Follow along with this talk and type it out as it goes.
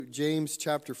James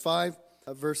chapter 5,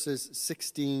 verses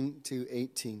 16 to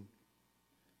 18.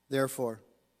 Therefore,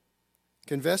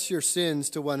 confess your sins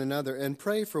to one another and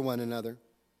pray for one another,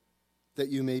 that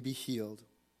you may be healed.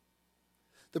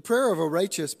 The prayer of a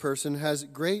righteous person has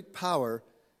great power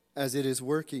as it is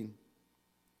working.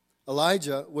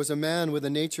 Elijah was a man with a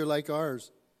nature like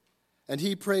ours, and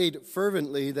he prayed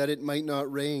fervently that it might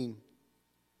not rain.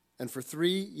 And for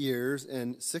 3 years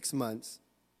and 6 months,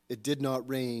 it did not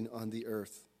rain on the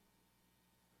earth.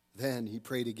 Then he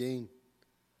prayed again.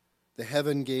 The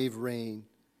heaven gave rain,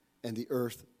 and the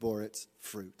earth bore its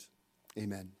fruit.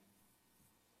 Amen.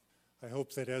 I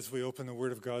hope that as we open the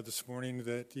Word of God this morning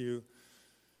that you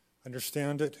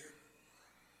understand it,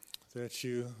 that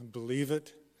you believe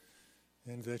it,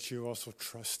 and that you also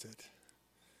trust it.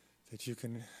 That you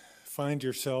can find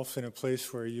yourself in a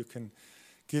place where you can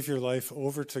give your life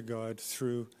over to God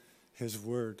through His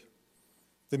Word.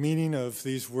 The meaning of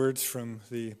these words from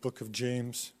the book of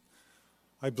James,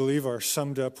 I believe, are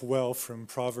summed up well from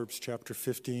Proverbs chapter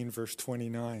 15, verse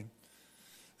 29.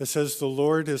 It says, "The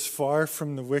Lord is far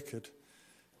from the wicked,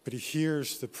 but He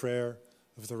hears the prayer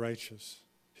of the righteous."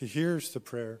 He hears the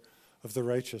prayer of the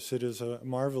righteous. It is a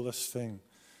marvelous thing.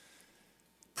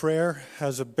 Prayer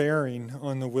has a bearing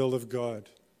on the will of God.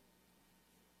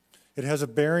 It has a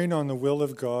bearing on the will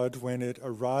of God when it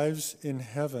arrives in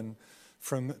heaven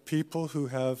from people who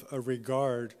have a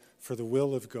regard for the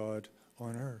will of God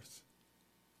on earth.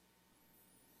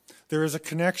 There is a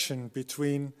connection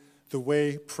between the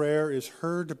way prayer is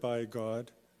heard by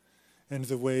God and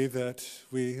the way that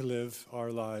we live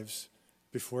our lives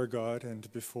before God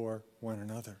and before one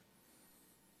another.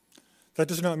 That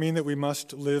does not mean that we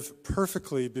must live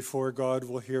perfectly before God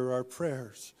will hear our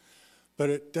prayers, but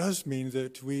it does mean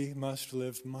that we must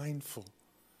live mindful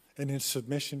and in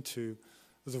submission to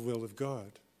the will of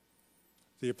God.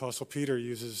 The Apostle Peter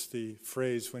uses the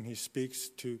phrase when he speaks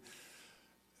to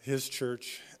his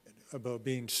church about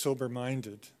being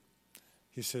sober-minded.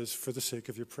 He says, "For the sake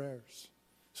of your prayers."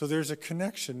 So there's a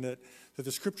connection that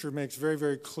the Scripture makes very,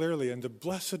 very clearly, and the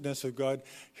blessedness of God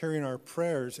hearing our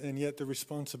prayers, and yet the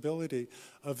responsibility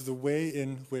of the way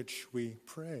in which we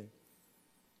pray.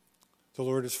 The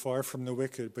Lord is far from the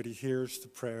wicked, but He hears the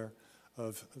prayer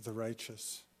of the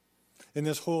righteous. In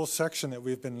this whole section that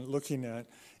we've been looking at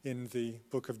in the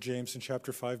book of James in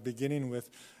chapter 5, beginning with,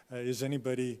 is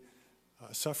anybody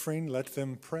suffering? Let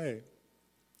them pray.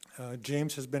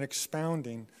 James has been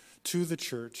expounding to the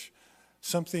church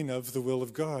something of the will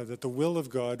of God, that the will of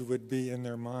God would be in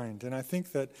their mind. And I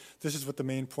think that this is what the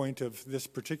main point of this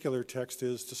particular text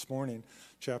is this morning,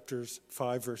 chapters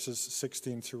 5, verses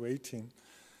 16 through 18.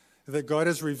 That God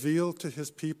has revealed to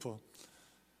His people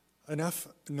enough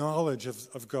knowledge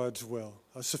of God's will,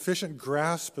 a sufficient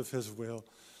grasp of His will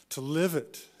to live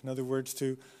it. In other words,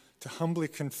 to humbly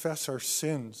confess our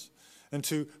sins and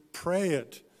to pray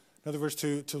it. In other words,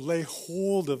 to lay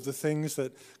hold of the things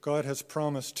that God has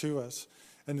promised to us,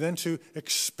 and then to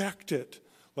expect it,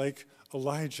 like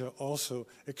Elijah also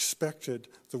expected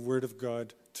the word of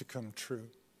God to come true.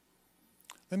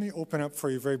 Let me open up for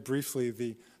you very briefly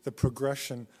the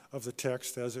progression of the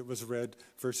text as it was read,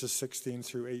 verses 16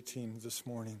 through 18 this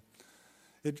morning.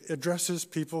 It addresses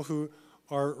people who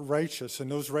are righteous, and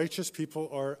those righteous people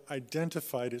are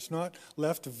identified. It's not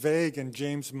left vague in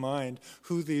James' mind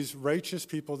who these righteous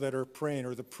people that are praying,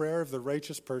 or the prayer of the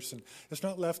righteous person. It's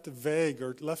not left vague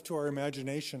or left to our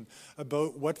imagination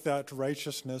about what that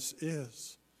righteousness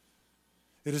is.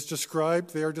 It is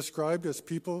described, they are described as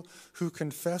people who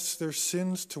confess their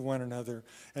sins to one another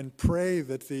and pray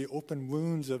that the open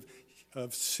wounds of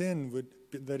sin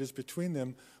that is between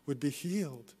them would be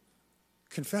healed.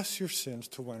 Confess your sins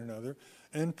to one another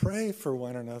and pray for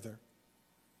one another.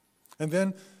 And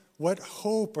then what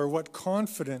hope or what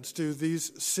confidence do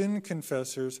these sin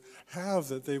confessors have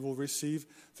that they will receive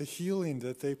the healing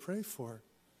that they pray for?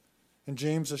 And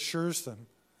James assures them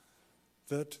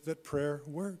that prayer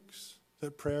works,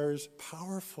 that prayer is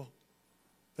powerful,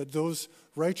 that those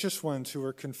righteous ones who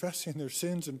are confessing their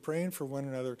sins and praying for one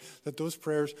another, that those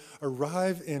prayers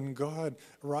arrive in God,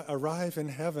 arrive in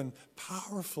heaven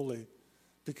powerfully,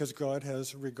 because God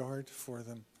has regard for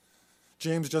them.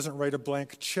 James doesn't write a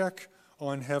blank check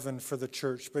on heaven for the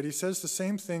church, but he says the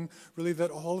same thing really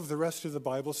that all of the rest of the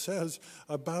Bible says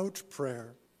about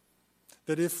prayer.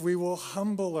 That if we will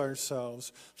humble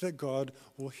ourselves, that God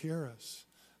will hear us.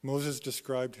 Moses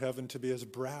described heaven to be as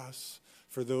brass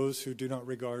for those who do not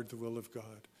regard the will of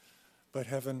God. But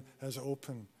heaven as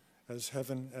open as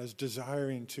heaven as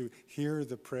desiring to hear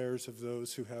the prayers of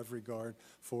those who have regard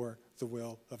for the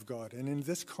will of God. And in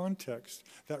this context,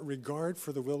 that regard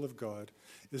for the will of God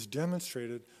is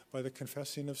demonstrated by the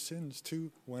confessing of sins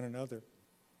to one another.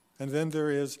 And then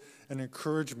there is an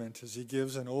encouragement as he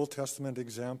gives an Old Testament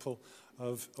example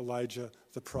of Elijah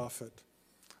the prophet.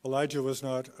 Elijah was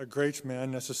not a great man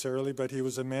necessarily, but he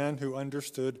was a man who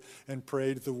understood and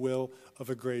prayed the will of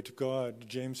a great God.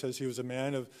 James says he was a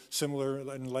man of similar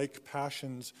and like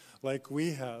passions like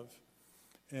we have.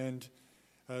 And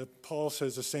Paul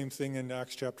says the same thing in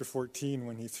Acts chapter 14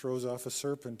 when he throws off a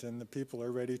serpent and the people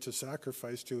are ready to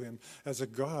sacrifice to him as a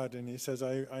god. And he says,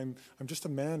 I'm just a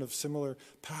man of similar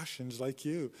passions like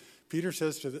you. Peter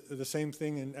says the same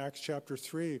thing in Acts chapter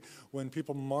 3 when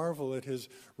people marvel at his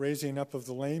raising up of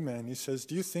the lame man. He says,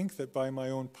 do you think that by my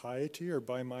own piety or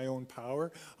by my own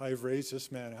power I've raised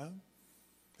this man up?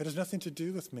 It has nothing to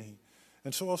do with me.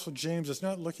 And so also James is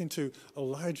not looking to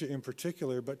Elijah in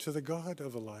particular, but to the God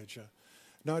of Elijah.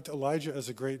 Not Elijah as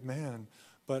a great man,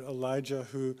 but Elijah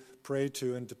who prayed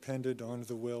to and depended on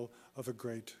the will of a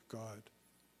great God.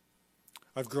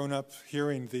 I've grown up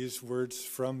hearing these words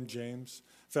from James.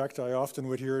 In fact, I often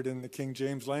would hear it in the King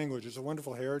James language. It's a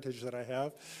wonderful heritage that I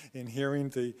have in hearing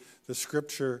the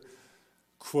scripture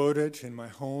quoted in my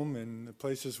home and the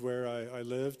places where I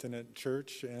lived and at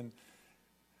church, and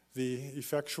the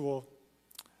effectual,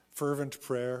 fervent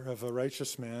prayer of a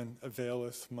righteous man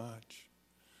availeth much.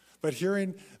 But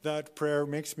hearing that prayer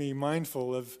makes me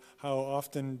mindful of how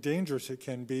often dangerous it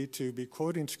can be to be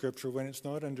quoting Scripture when it's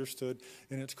not understood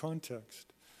in its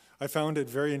context. I found it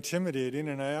very intimidating,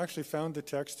 and I actually found the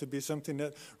text to be something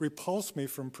that repulsed me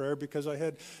from prayer because I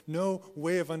had no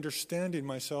way of understanding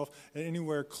myself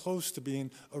anywhere close to being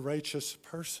a righteous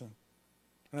person.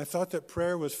 And I thought that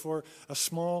prayer was for a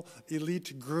small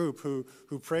elite group who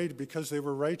prayed because they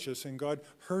were righteous, and God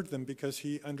heard them because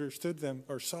he understood them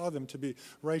or saw them to be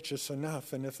righteous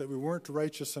enough. And if that we weren't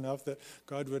righteous enough, that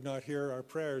God would not hear our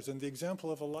prayers. And the example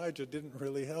of Elijah didn't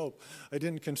really help. I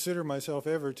didn't consider myself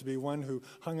ever to be one who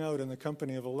hung out in the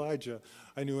company of Elijah.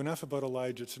 I knew enough about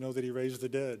Elijah to know that he raised the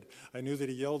dead. I knew that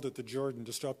he yelled at the Jordan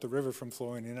to stop the river from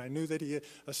flowing. And I knew that he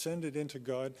ascended into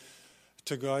God,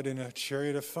 to God in a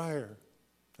chariot of fire.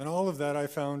 And all of that I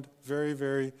found very,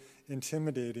 very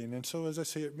intimidating. And so, as I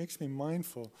say, it makes me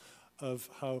mindful of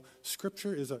how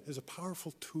Scripture is a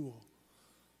powerful tool.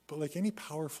 But like any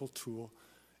powerful tool,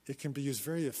 it can be used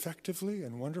very effectively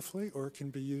and wonderfully, or it can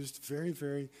be used very,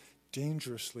 very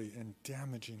dangerously and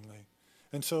damagingly.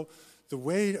 And so the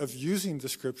way of using the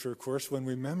Scripture, of course, when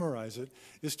we memorize it,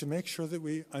 is to make sure that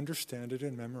we understand it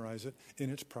and memorize it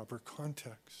in its proper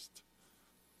context.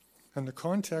 And the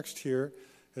context here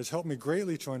has helped me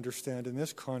greatly to understand in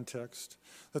this context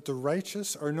that the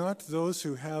righteous are not those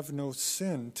who have no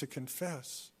sin to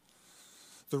confess.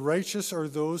 The righteous are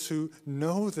those who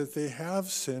know that they have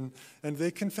sin and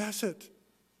they confess it.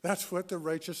 That's what the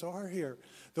righteous are here.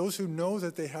 Those who know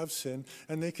that they have sin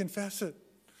and they confess it.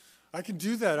 I can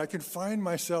do that. I can find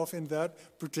myself in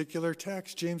that particular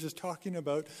text. James is talking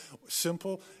about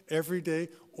simple, everyday,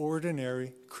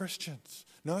 ordinary Christians,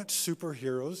 not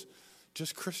superheroes,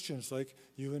 just Christians like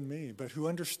you and me, but who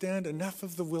understand enough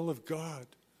of the will of God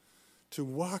to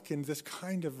walk in this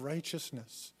kind of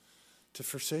righteousness, to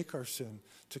forsake our sin,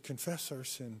 to confess our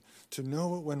sin, to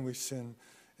know it when we sin,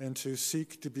 and to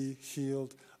seek to be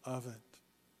healed of it.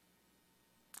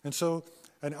 And so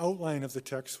an outline of the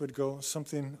text would go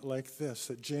something like this,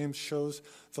 that James shows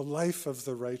the life of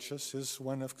the righteous is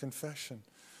one of confession.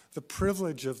 The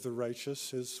privilege of the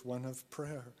righteous is one of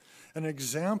prayer. An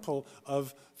example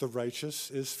of the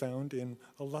righteous is found in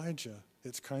Elijah.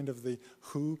 It's kind of the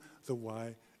who, the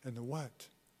why, and the what.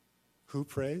 Who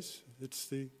prays? It's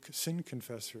the sin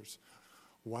confessors.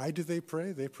 Why do they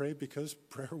pray? They pray because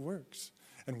prayer works.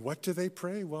 And what do they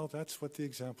pray? Well, that's what the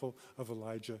example of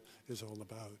Elijah is all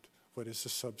about. What is the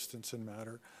substance and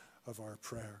matter of our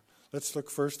prayer? Let's look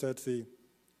first at the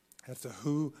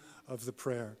who of the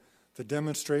prayer. The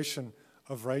demonstration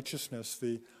of righteousness,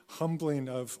 the humbling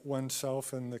of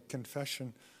oneself, and the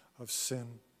confession of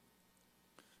sin.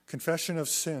 Confession of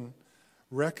sin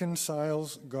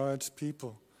reconciles God's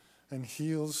people and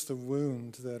heals the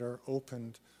wounds that are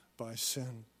opened by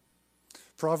sin.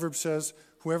 Proverbs says,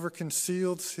 whoever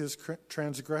conceals his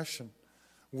transgression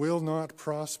will not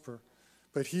prosper,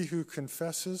 but he who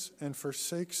confesses and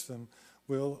forsakes them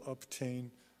will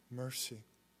obtain mercy.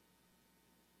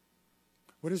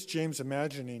 What is James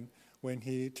imagining when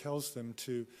he tells them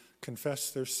to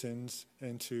confess their sins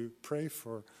and to pray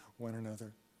for one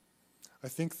another? I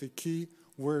think the key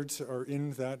words are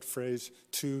in that phrase,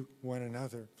 to one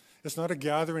another. It's not a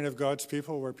gathering of God's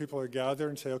people where people are gathered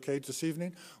and say, okay, this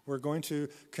evening we're going to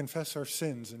confess our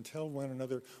sins and tell one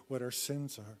another what our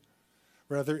sins are.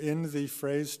 Rather, in the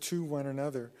phrase to one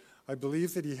another, I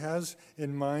believe that he has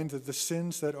in mind that the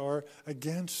sins that are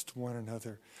against one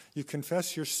another. You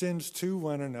confess your sins to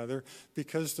one another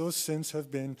because those sins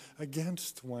have been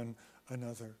against one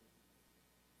another.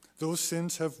 Those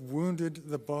sins have wounded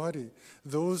the body.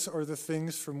 Those are the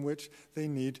things from which they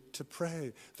need to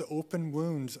pray. The open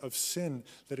wounds of sin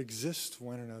that exist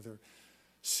one another.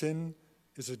 Sin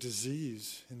is a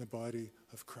disease in the body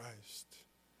of Christ.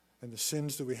 And the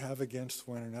sins that we have against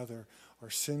one another are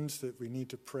sins that we need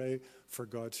to pray for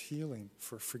God's healing,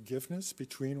 for forgiveness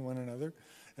between one another,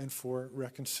 and for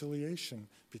reconciliation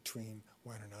between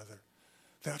one another.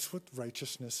 That's what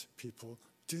righteousness people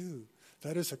do.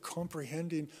 That is a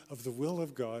comprehending of the will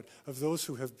of God, of those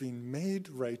who have been made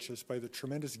righteous by the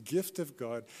tremendous gift of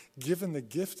God, given the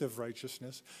gift of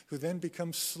righteousness, who then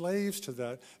become slaves to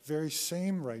that very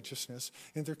same righteousness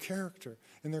in their character,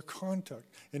 in their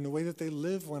conduct, in the way that they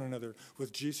live one another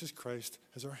with Jesus Christ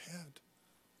as our head.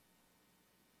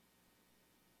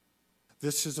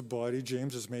 This is a body,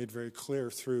 James has made very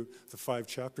clear through the 5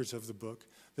 chapters of the book,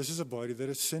 this is a body that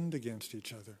has sinned against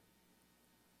each other.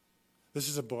 This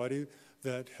is a body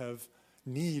that have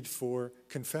need for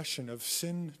confession of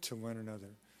sin to one another,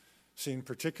 seeing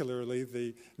particularly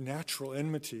the natural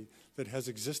enmity that has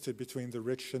existed between the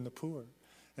rich and the poor,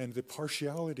 and the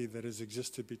partiality that has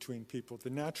existed between people,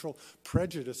 the natural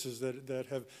prejudices that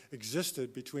have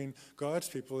existed between God's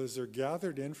people as they're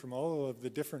gathered in from all of the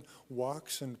different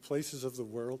walks and places of the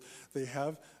world. They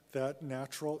have that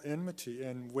natural enmity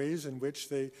and ways in which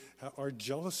they are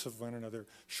jealous of one another,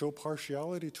 show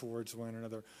partiality towards one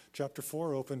another. Chapter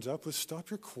 4 opens up with stop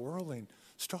your quarreling,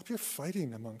 stop your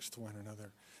fighting amongst one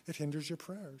another. It hinders your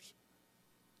prayers.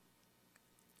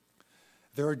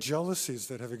 There are jealousies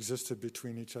that have existed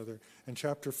between each other. And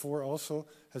chapter 4 also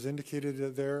has indicated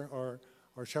that or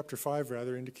chapter 5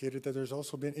 rather, indicated that there's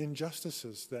also been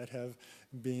injustices that have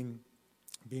been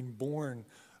born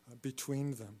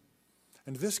between them.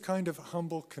 And this kind of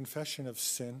humble confession of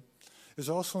sin is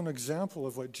also an example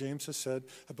of what James has said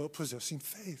about possessing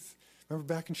faith.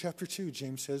 Remember back in chapter 2,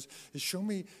 James says, show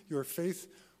me your faith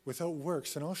without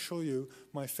works, and I'll show you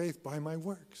my faith by my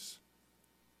works.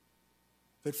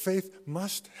 That faith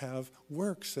must have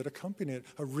works that accompany it.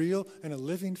 A real and a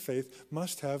living faith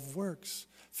must have works.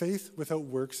 Faith without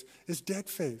works is dead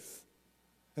faith.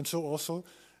 And so also,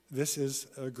 this is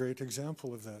a great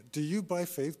example of that. Do you, by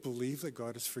faith, believe that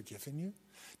God has forgiven you?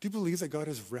 Do you believe that God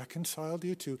has reconciled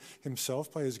you to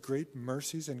himself by his great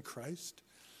mercies in Christ?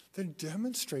 Then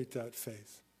demonstrate that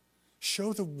faith.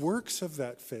 Show the works of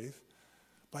that faith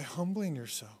by humbling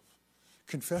yourself,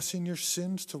 confessing your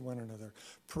sins to one another,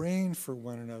 praying for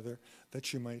one another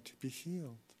that you might be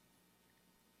healed.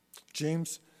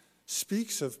 James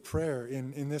speaks of prayer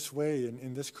in this way,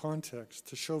 in this context,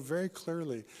 to show very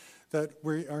clearly that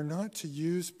we are not to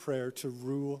use prayer to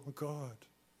rule God,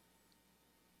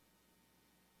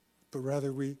 but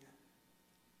rather we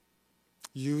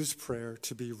use prayer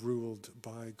to be ruled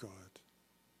by God.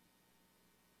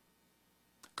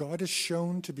 God is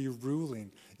shown to be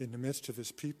ruling in the midst of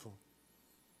his people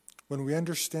when we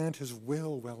understand his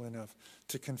will well enough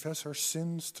to confess our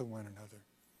sins to one another,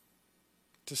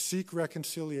 to seek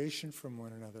reconciliation from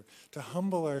one another, to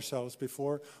humble ourselves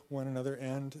before one another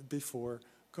and before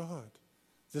God.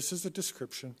 This is a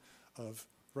description of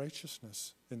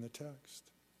righteousness in the text.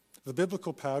 The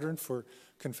biblical pattern for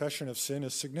confession of sin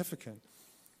is significant.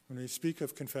 When we speak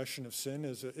of confession of sin,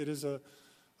 it is a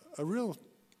real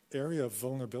area of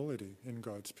vulnerability in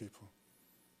God's people,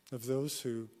 of those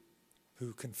who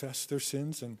confess their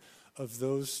sins and of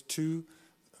those to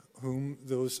whom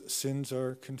those sins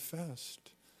are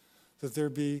confessed. That there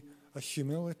be a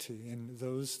humility in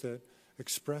those that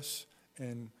express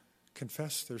and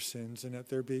confess their sins, and that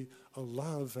there be a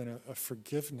love and a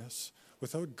forgiveness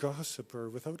without gossip or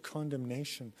without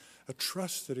condemnation, a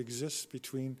trust that exists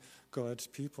between God's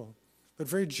people. But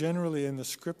very generally in the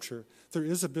scripture, there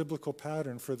is a biblical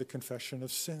pattern for the confession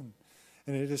of sin.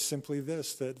 And it is simply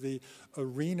this, that the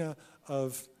arena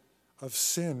of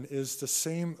sin is the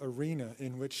same arena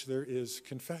in which there is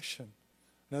confession.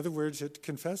 In other words, it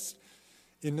confess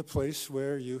in the place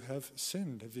where you have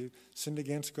sinned. Have you sinned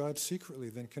against God secretly?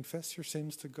 Then confess your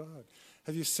sins to God.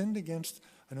 Have you sinned against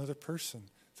another person?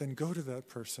 Then go to that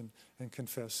person and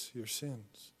confess your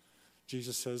sins.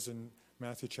 Jesus says in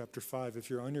Matthew chapter 5,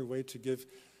 if you're on your way to give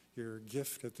your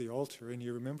gift at the altar and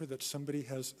you remember that somebody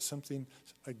has something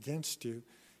against you,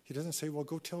 he doesn't say, well,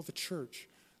 go tell the church.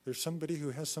 There's somebody who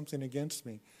has something against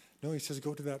me. No, he says,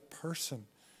 go to that person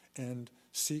and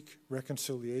Seek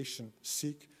reconciliation.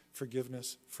 Seek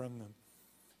forgiveness from them.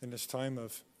 In this time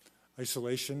of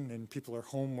isolation and people are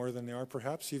home more than they are,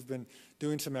 perhaps you've been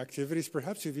doing some activities.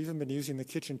 Perhaps you've even been using the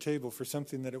kitchen table for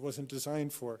something that it wasn't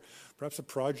designed for. Perhaps a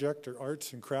project or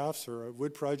arts and crafts or a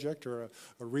wood project or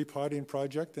a repotting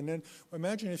project. And then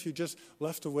imagine if you just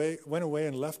went away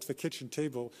and left the kitchen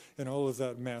table in all of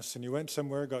that mess. And you went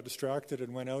somewhere, got distracted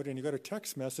and went out and you got a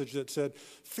text message that said,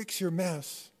 "Fix your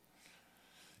mess."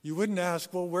 You wouldn't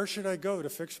ask, well, where should I go to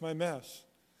fix my mess?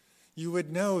 You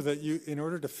would know that in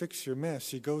order to fix your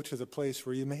mess, you go to the place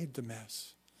where you made the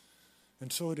mess.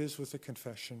 And so it is with the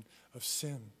confession of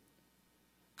sin.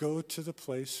 Go to the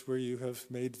place where you have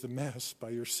made the mess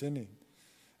by your sinning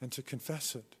and to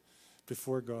confess it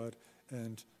before God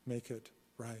and make it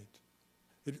right.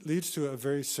 It leads to a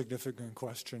very significant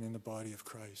question in the body of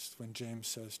Christ when James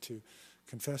says to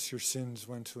confess your sins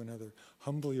one to another,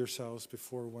 humble yourselves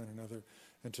before one another,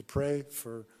 and to pray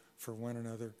for one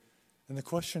another. And the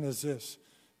question is this: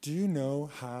 do you know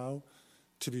how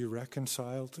to be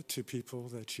reconciled to people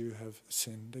that you have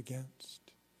sinned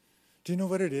against? Do you know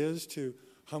what it is to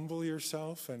humble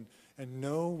yourself and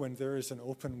know when there is an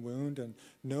open wound and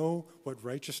know what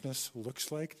righteousness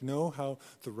looks like? Know how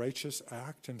the righteous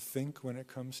act and think when it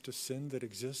comes to sin that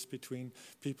exists between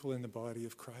people in the body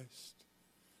of Christ?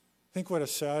 Think what a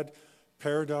sad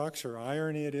paradox or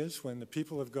irony it is when the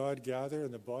people of God gather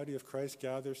and the body of Christ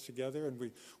gathers together and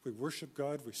we worship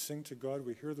God, we sing to God,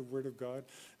 we hear the word of God.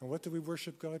 And what do we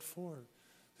worship God for?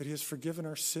 That he has forgiven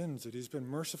our sins, that he's been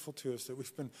merciful to us, that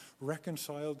we've been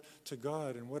reconciled to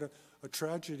God. And what a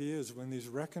tragedy is when these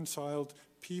reconciled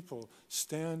people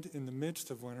stand in the midst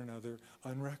of one another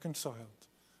unreconciled,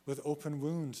 with open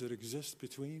wounds that exist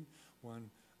between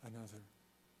one another.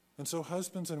 And so,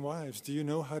 husbands and wives, do you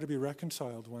know how to be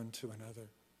reconciled one to another?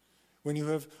 When you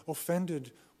have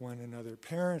offended one another,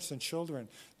 parents and children,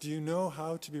 do you know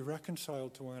how to be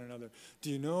reconciled to one another? Do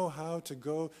you know how to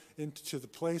go into the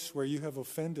place where you have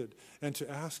offended and to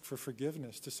ask for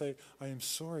forgiveness, to say, I am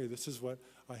sorry, this is what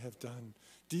I have done?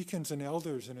 Deacons and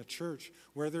elders in a church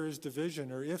where there is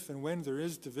division, or if and when there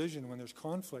is division, when there's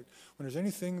conflict, when there's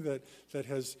anything that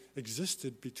has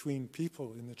existed between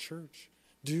people in the church,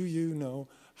 do you know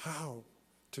how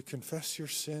to confess your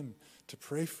sin, to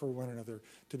pray for one another,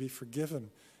 to be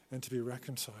forgiven, and to be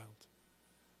reconciled?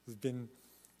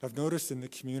 I've noticed in the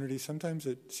community, sometimes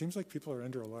it seems like people are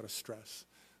under a lot of stress.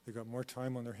 They've got more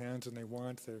time on their hands than they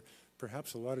want. There are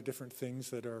perhaps a lot of different things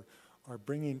that are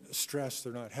bringing stress.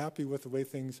 They're not happy with the way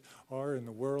things are in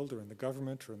the world or in the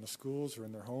government or in the schools or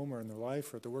in their home or in their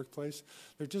life or at the workplace.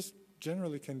 There just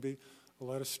generally can be a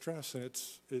lot of stress, and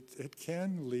it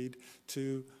can lead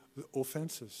to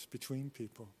offenses between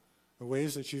people, the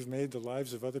ways that you've made the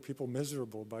lives of other people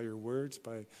miserable by your words,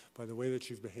 by the way that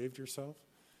you've behaved yourself.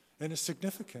 And it's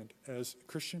significant as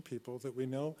Christian people that we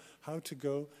know how to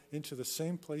go into the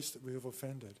same place that we have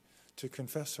offended, to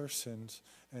confess our sins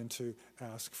and to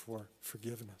ask for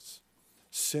forgiveness.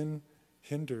 Sin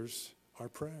hinders our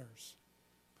prayers.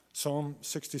 Psalm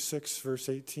 66, verse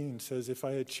 18 says, if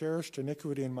I had cherished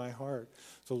iniquity in my heart,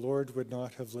 the Lord would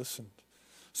not have listened.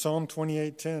 Psalm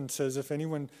 28:10 says,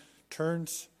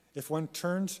 if one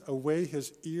turns away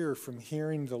his ear from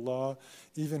hearing the law,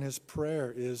 even his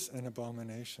prayer is an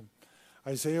abomination.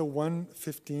 Isaiah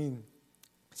 1:15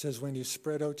 says, when you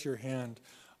spread out your hand,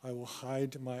 I will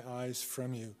hide my eyes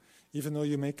from you. Even though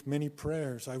you make many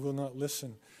prayers, I will not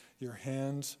listen. Your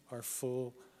hands are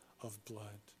full of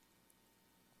blood.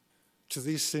 To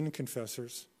these sin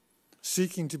confessors,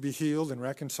 seeking to be healed and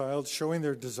reconciled, showing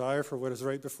their desire for what is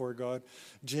right before God,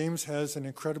 James has an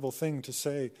incredible thing to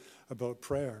say about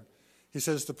prayer. He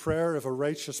says the prayer of a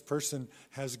righteous person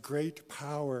has great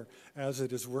power as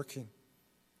it is working.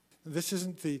 This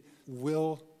isn't the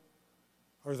will,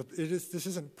 this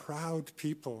isn't proud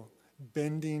people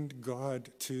bending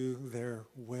God to their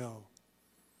will.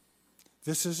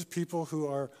 This is people who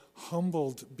are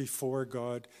humbled before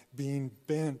God, being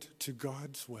bent to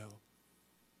God's will.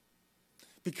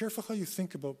 Be careful how you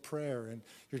think about prayer and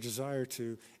your desire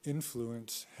to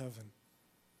influence heaven.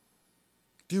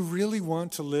 Do you really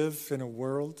want to live in a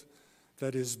world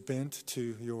that is bent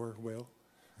to your will?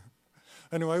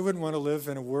 I know I wouldn't want to live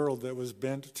in a world that was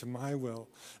bent to my will.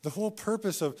 The whole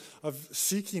purpose of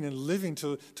seeking and living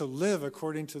to live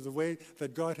according to the way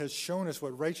that God has shown us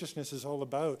what righteousness is all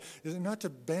about is not to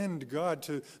bend God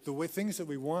to the way things that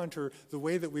we want or the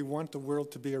way that we want the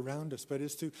world to be around us, but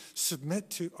is to submit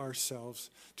to ourselves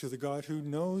to the God who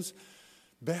knows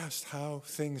best how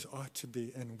things ought to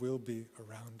be and will be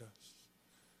around us.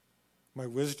 My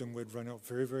wisdom would run out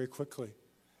very, very quickly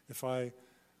if I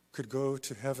could go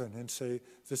to heaven and say,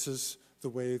 this is the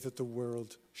way that the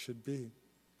world should be.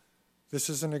 This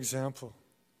is an example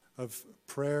of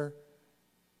prayer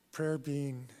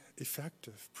being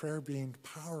effective, prayer being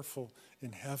powerful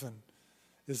in heaven.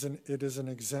 It is an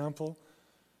example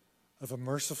of a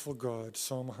merciful God.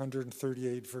 Psalm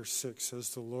 138 verse 6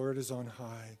 says, "The Lord is on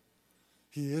high.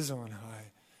 He is on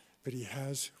high, but he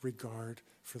has regard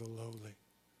for the lowly."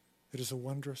 It is a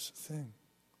wondrous thing.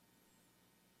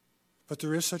 But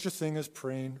there is such a thing as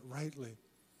praying rightly.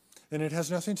 And it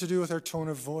has nothing to do with our tone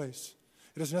of voice.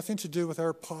 It has nothing to do with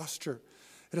our posture.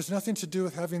 It has nothing to do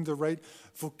with having the right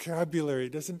vocabulary.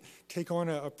 It doesn't take on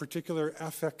a particular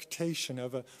affectation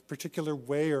of a particular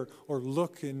way or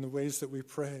look in the ways that we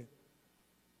pray.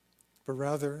 But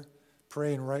rather,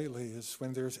 praying rightly is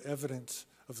when there's evidence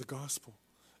of the gospel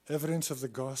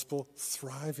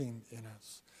thriving in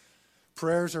us.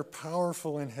 Prayers are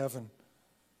powerful in heaven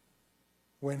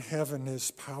when heaven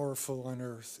is powerful on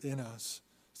earth in us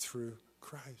through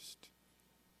Christ.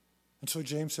 And so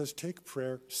James says, take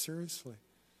prayer seriously.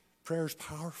 Prayer is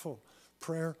powerful.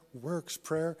 Prayer works.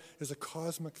 Prayer is a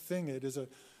cosmic thing. It is a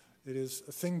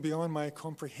thing beyond my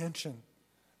comprehension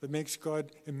that makes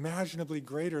God imaginably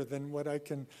greater than what I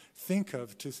can think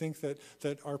of, to think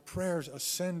that our prayers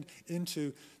ascend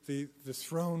into the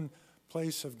throne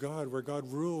place of God, where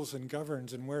God rules and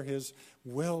governs, and where his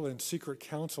will and secret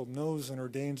counsel knows and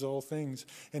ordains all things,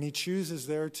 and he chooses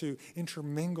there to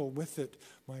intermingle with it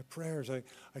my prayers. I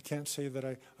can't say that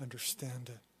I understand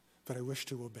it, but I wish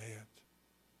to obey it.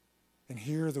 And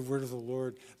hear the word of the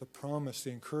Lord, the promise,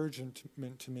 the encouragement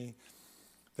to me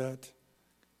that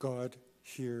God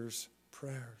hears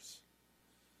prayers.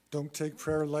 Don't take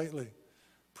prayer lightly.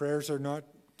 Prayers are not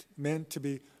meant to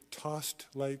be tossed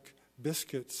like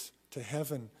biscuits to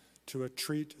heaven, to a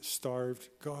treat-starved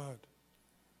God.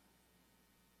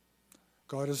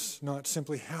 God is not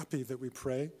simply happy that we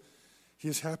pray. He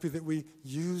is happy that we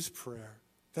use prayer.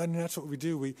 That's what we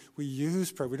do. We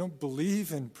use prayer. We don't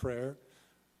believe in prayer.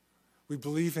 We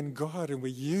believe in God, and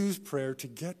we use prayer to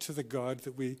get to the God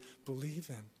that we believe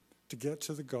in, to get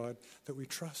to the God that we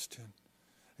trust in.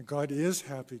 And God is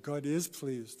happy, God is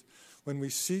pleased when we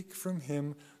seek from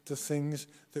him the things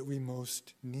that we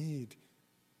most need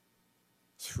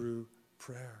through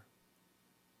prayer.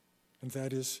 And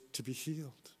that is to be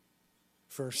healed,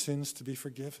 for our sins to be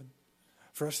forgiven,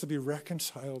 for us to be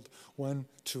reconciled one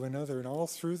to another. And all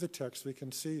through the text we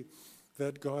can see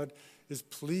that God is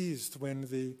pleased when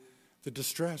the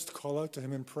distressed call out to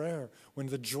him in prayer, when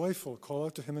the joyful call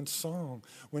out to him in song,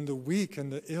 when the weak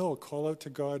and the ill call out to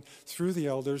God through the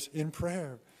elders in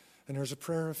prayer. And there's a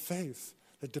prayer of faith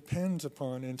that depends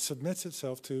upon and submits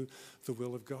itself to the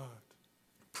will of God.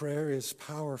 Prayer is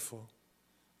powerful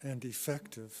and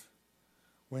effective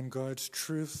when God's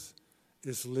truth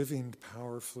is living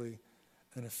powerfully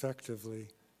and effectively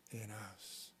in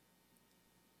us.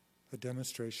 A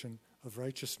demonstration of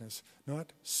righteousness,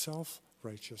 not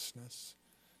self-righteousness.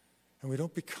 And we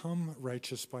don't become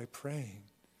righteous by praying.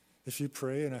 If you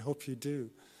pray, and I hope you do,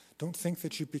 don't think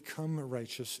that you become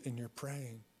righteous in your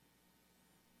praying.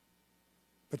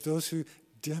 But those who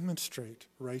demonstrate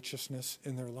righteousness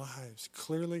in their lives,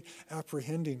 clearly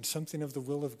apprehending something of the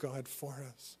will of God for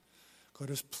us. God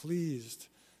is pleased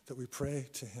that we pray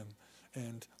to him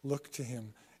and look to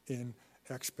him in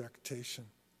expectation.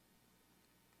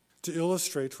 To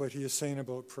illustrate what he is saying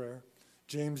about prayer,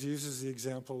 James uses the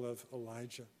example of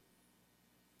Elijah.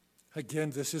 Again,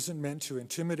 this isn't meant to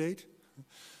intimidate,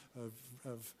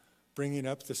 of bringing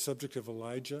up the subject of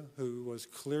Elijah, who was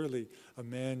clearly a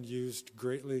man used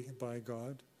greatly by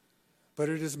God, but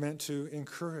it is meant to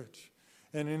encourage.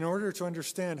 And in order to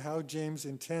understand how James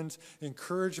intends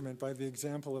encouragement by the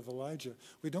example of Elijah,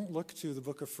 we don't look to the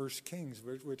book of 1 Kings,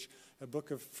 which a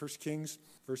book of 1 Kings,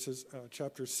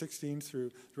 chapters 16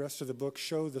 through the rest of the book,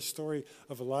 show the story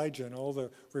of Elijah and all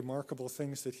the remarkable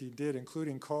things that he did,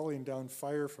 including calling down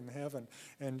fire from heaven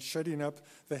and shutting up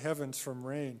the heavens from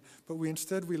rain. But we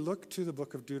look to the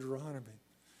book of Deuteronomy.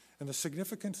 And the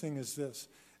significant thing is this,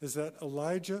 is that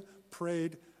Elijah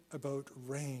prayed about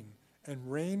rain.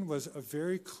 And rain was a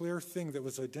very clear thing that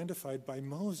was identified by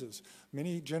Moses,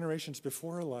 many generations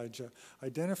before Elijah,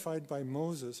 identified by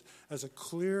Moses as a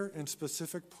clear and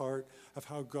specific part of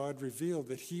how God revealed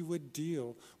that he would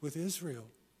deal with Israel.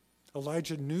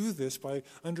 Elijah knew this by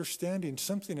understanding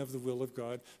something of the will of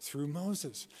God through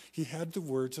Moses. He had the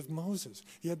words of Moses.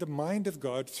 He had the mind of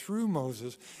God through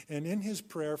Moses. And in his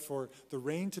prayer for the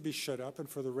rain to be shut up and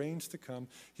for the rains to come,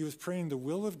 he was praying the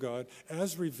will of God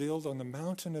as revealed on the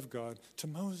mountain of God to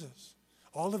Moses.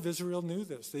 All of Israel knew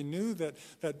this. They knew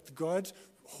that God's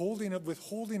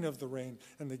withholding of the rain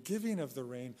and the giving of the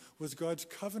rain was God's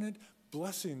covenant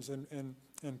blessings and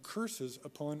and curses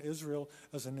upon Israel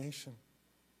as a nation.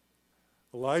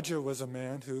 Elijah was a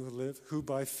man who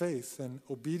by faith and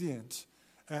obedience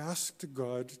asked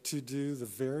God to do the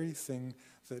very thing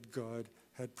that God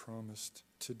had promised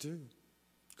to do.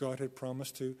 God had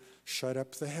promised to shut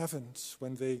up the heavens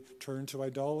when they turned to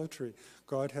idolatry.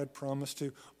 God had promised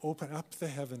to open up the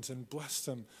heavens and bless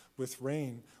them with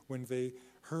rain when they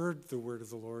heard the word of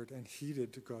the Lord and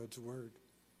heeded God's word.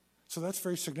 So that's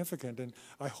very significant, and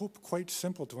I hope quite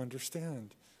simple to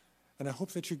understand. And I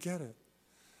hope that you get it.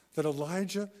 That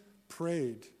Elijah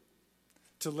prayed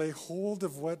to lay hold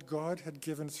of what God had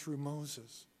given through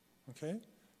Moses. Okay?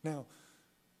 Now,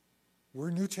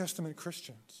 we're New Testament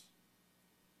Christians.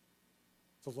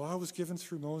 The law was given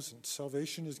through Moses.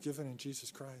 Salvation is given in Jesus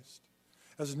Christ.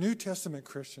 As New Testament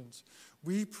Christians,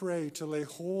 we pray to lay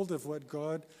hold of what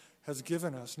God has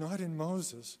given us, not in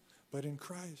Moses, but in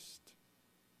Christ.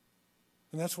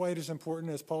 And that's why it is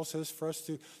important, as Paul says, for us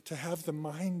to have the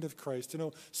mind of Christ, to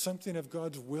know something of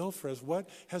God's will for us. What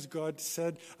has God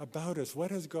said about us?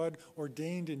 What has God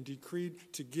ordained and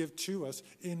decreed to give to us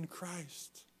in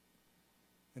Christ?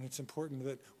 And it's important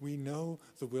that we know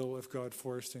the will of God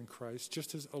for us in Christ,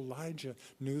 just as Elijah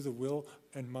knew the will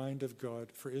and mind of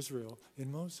God for Israel in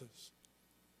Moses.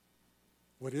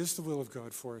 What is the will of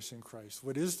God for us in Christ?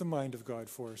 What is the mind of God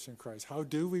for us in Christ? How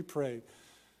do we pray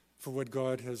for what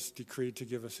God has decreed to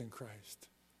give us in Christ?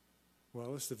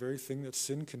 Well, it's the very thing that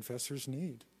sin confessors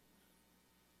need.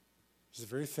 It's the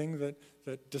very thing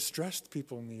that distressed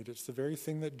people need. It's the very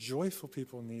thing that joyful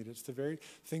people need. It's the very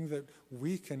thing that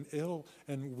weak and ill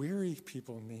and weary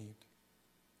people need.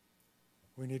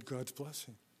 We need God's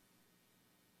blessing.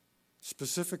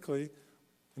 Specifically,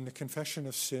 in the confession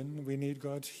of sin, we need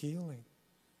God's healing.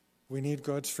 We need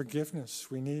God's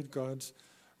forgiveness. We need God's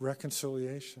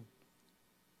reconciliation.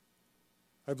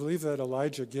 I believe that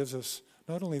Elijah gives us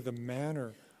not only the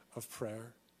manner of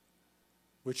prayer,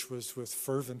 which was with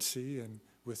fervency and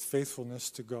with faithfulness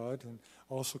to God, and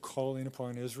also calling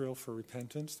upon Israel for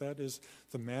repentance. That is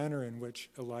the manner in which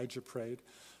Elijah prayed.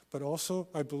 But also,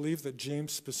 I believe that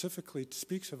James specifically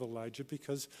speaks of Elijah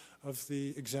because of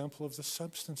the example of the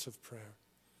substance of prayer.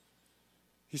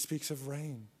 He speaks of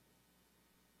rain.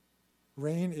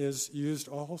 Rain is used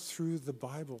all through the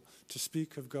Bible to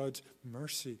speak of God's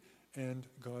mercy and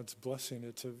God's blessing.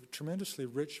 It's a tremendously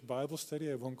rich Bible study.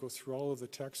 I won't go through all of the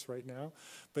text right now,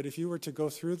 but if you were to go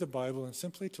through the Bible and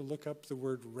simply to look up the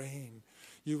word rain,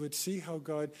 you would see how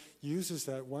God uses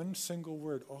that one single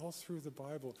word all through the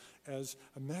Bible as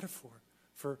a metaphor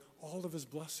for all of his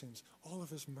blessings, all of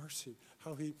his mercy,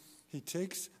 how he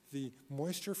takes the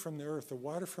moisture from the earth, the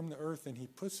water from the earth, and he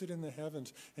puts it in the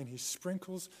heavens, and he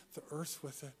sprinkles the earth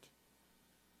with it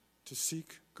to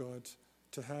seek God's,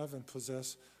 to have and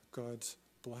possess God's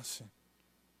blessing.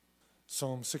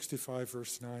 Psalm 65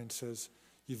 verse 9 says,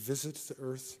 "You visit the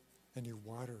earth and you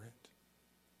water it.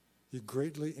 You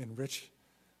greatly enrich.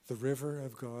 The river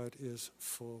of God is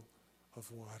full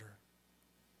of water."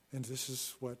 And this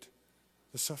is what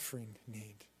the suffering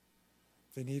need.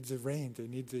 They need the rain. They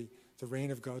need the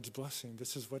rain of God's blessing.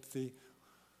 This is what the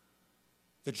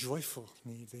joyful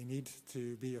need. They need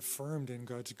to be affirmed in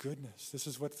God's goodness. This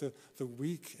is what the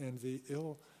weak and the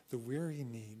ill, the weary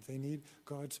need. They need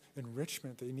God's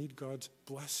enrichment. They need God's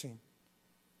blessing.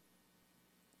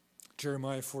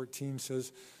 Jeremiah 14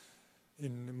 says,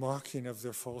 in mocking of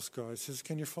their false gods, says,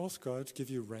 "Can your false gods give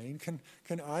you rain?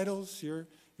 Can idols, your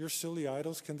silly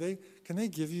idols, can they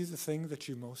give you the thing that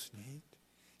you most need?"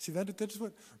 See, that's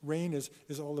what rain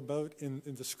is all about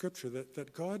in the scripture,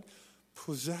 that God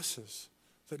possesses,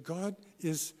 that God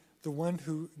is the one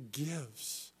who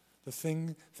gives the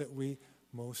thing that we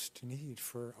most need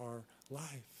for our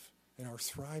life and our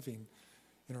thriving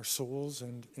in our souls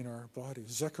and in our bodies.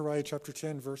 Zechariah chapter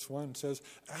 10 verse 1 says,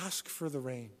 "Ask for the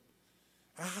rain.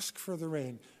 Ask for the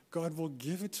rain. God will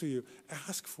give it to you.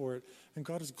 Ask for it." And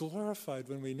God is glorified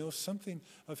when we know something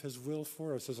of his will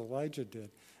for us, as Elijah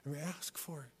did, and we ask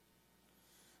for it.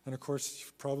 And of course,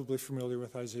 you're probably familiar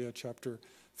with Isaiah chapter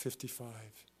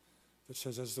 55 that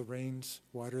says, "As the rains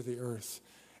water the earth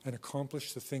and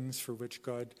accomplish the things for which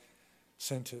God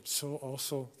sent it, so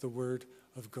also the word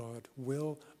of God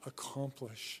will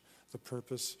accomplish the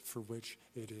purpose for which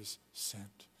it is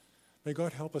sent." May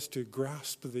God help us to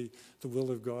grasp the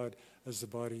will of God as the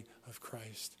body of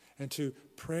Christ, and to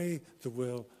pray the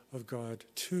will of God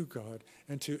to God,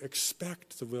 and to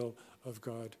expect the will of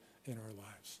God in our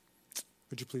lives.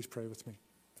 Would you please pray with me?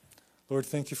 Lord,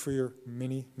 thank you for your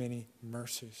many, many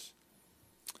mercies.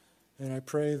 And I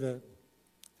pray that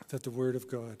the word of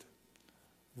God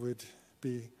would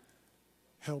be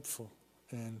helpful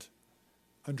and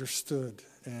understood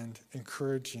and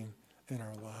encouraging in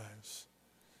our lives.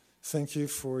 Thank you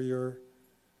for your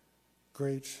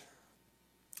great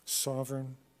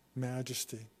sovereign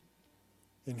majesty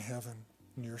in heaven,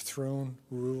 and your throne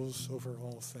rules over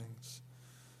all things.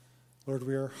 Lord,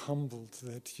 we are humbled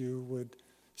that you would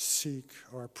seek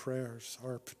our prayers,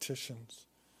 our petitions.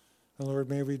 And Lord,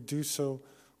 may we do so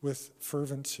with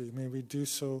fervency. May we do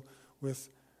so with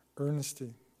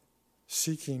earnesty,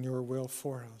 seeking your will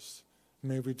for us.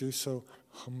 May we do so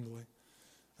humbly.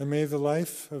 And may the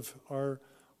life of our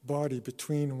body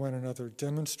between one another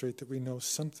demonstrate that we know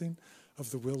something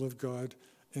of the will of God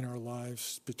in our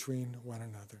lives between one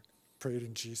another. Pray it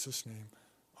in Jesus' name.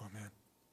 Amen.